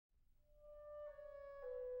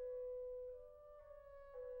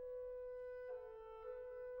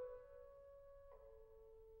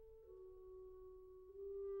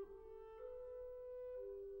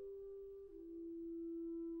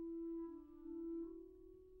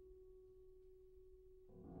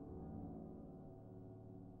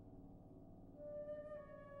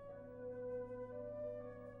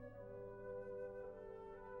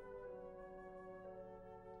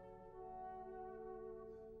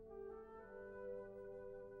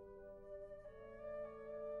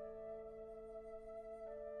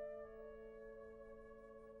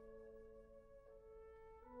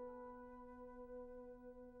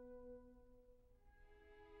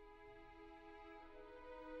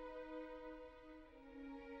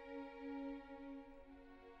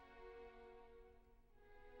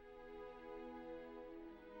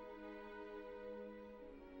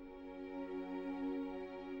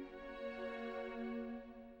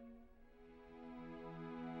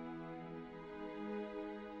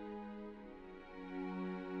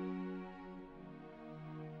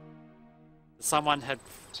Someone had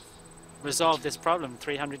resolved this problem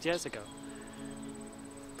 300 years ago,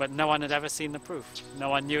 but no one had ever seen the proof. No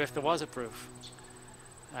one knew if there was a proof.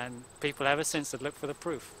 And people ever since had looked for the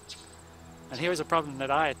proof. And here was a problem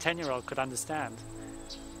that I, a 10-year-old, could understand,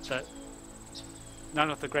 that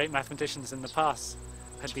none of the great mathematicians in the past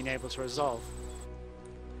had been able to resolve.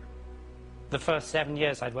 The first 7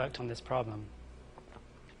 years I'd worked on this problem,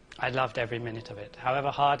 I loved every minute of it.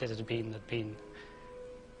 However hard it had been,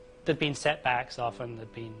 there'd been setbacks often,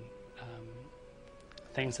 there'd been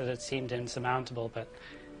things that had seemed insurmountable, but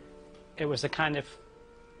it was a kind of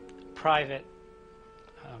private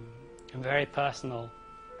and very personal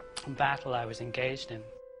battle I was engaged in.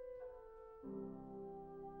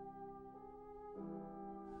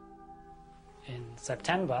 In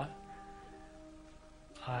September,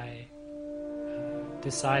 I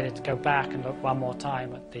decided to go back and look one more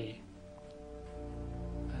time at the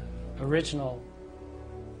original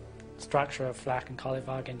structure of Flack and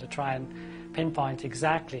Kolyvagin to try and pinpoint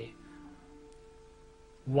exactly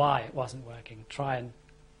why it wasn't working, try and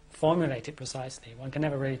formulate it precisely. One can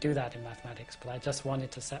never really do that in mathematics, but I just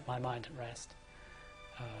wanted to set my mind at rest,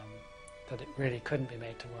 that it really couldn't be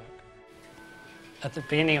made to work. At the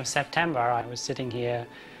beginning of September, I was sitting here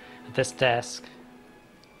at this desk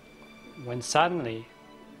when suddenly,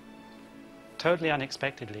 totally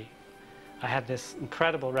unexpectedly, I had this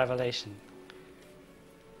incredible revelation.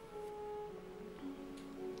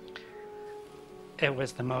 It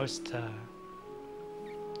was the most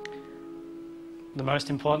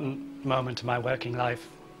important moment of my working life.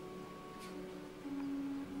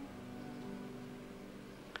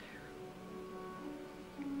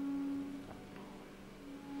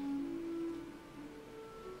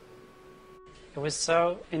 It was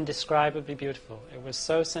so indescribably beautiful. It was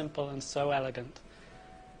so simple and so elegant.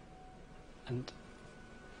 And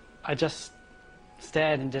I just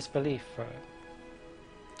stared in disbelief for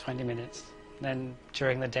 20 minutes. Then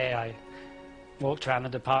during the day I walked around the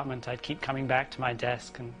department. I'd keep coming back to my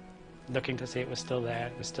desk and looking to see it was still there.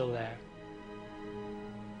 It was still there.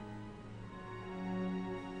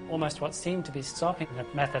 Almost what seemed to be stopping the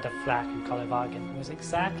method of Flack and Kolyvagin was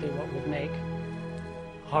exactly what would make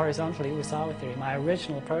horizontal Iwasawa theory, my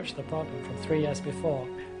original approach to the problem from 3 years before,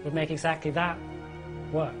 would make exactly that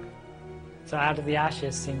work. So out of the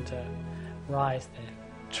ashes seemed to rise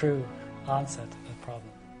the true answer to the problem.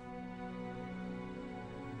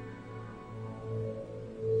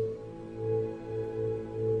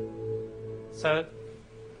 So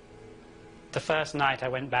the first night I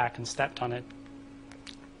went back and stepped on it.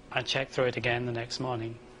 I checked through it again the next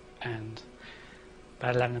morning, and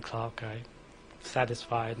about 11 o'clock I was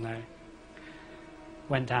satisfied, and I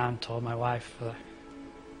went down, told my wife,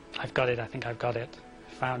 I've got it, I think I've got it,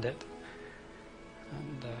 found it.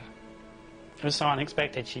 And it was so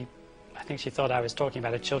unexpected. I think she thought I was talking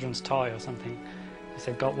about a children's toy or something. I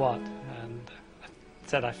said, got what? And I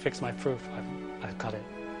said, I fixed my proof, I've got it.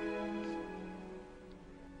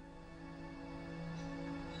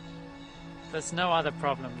 There's no other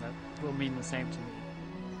problem that will mean the same to me.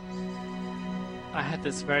 I had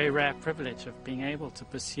this very rare privilege of being able to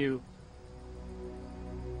pursue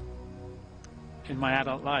in my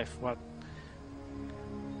adult life what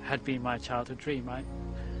had been my childhood dream.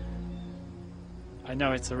 I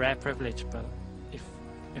know it's a rare privilege, but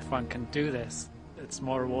if one can do this, it's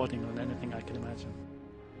more rewarding than anything I can imagine.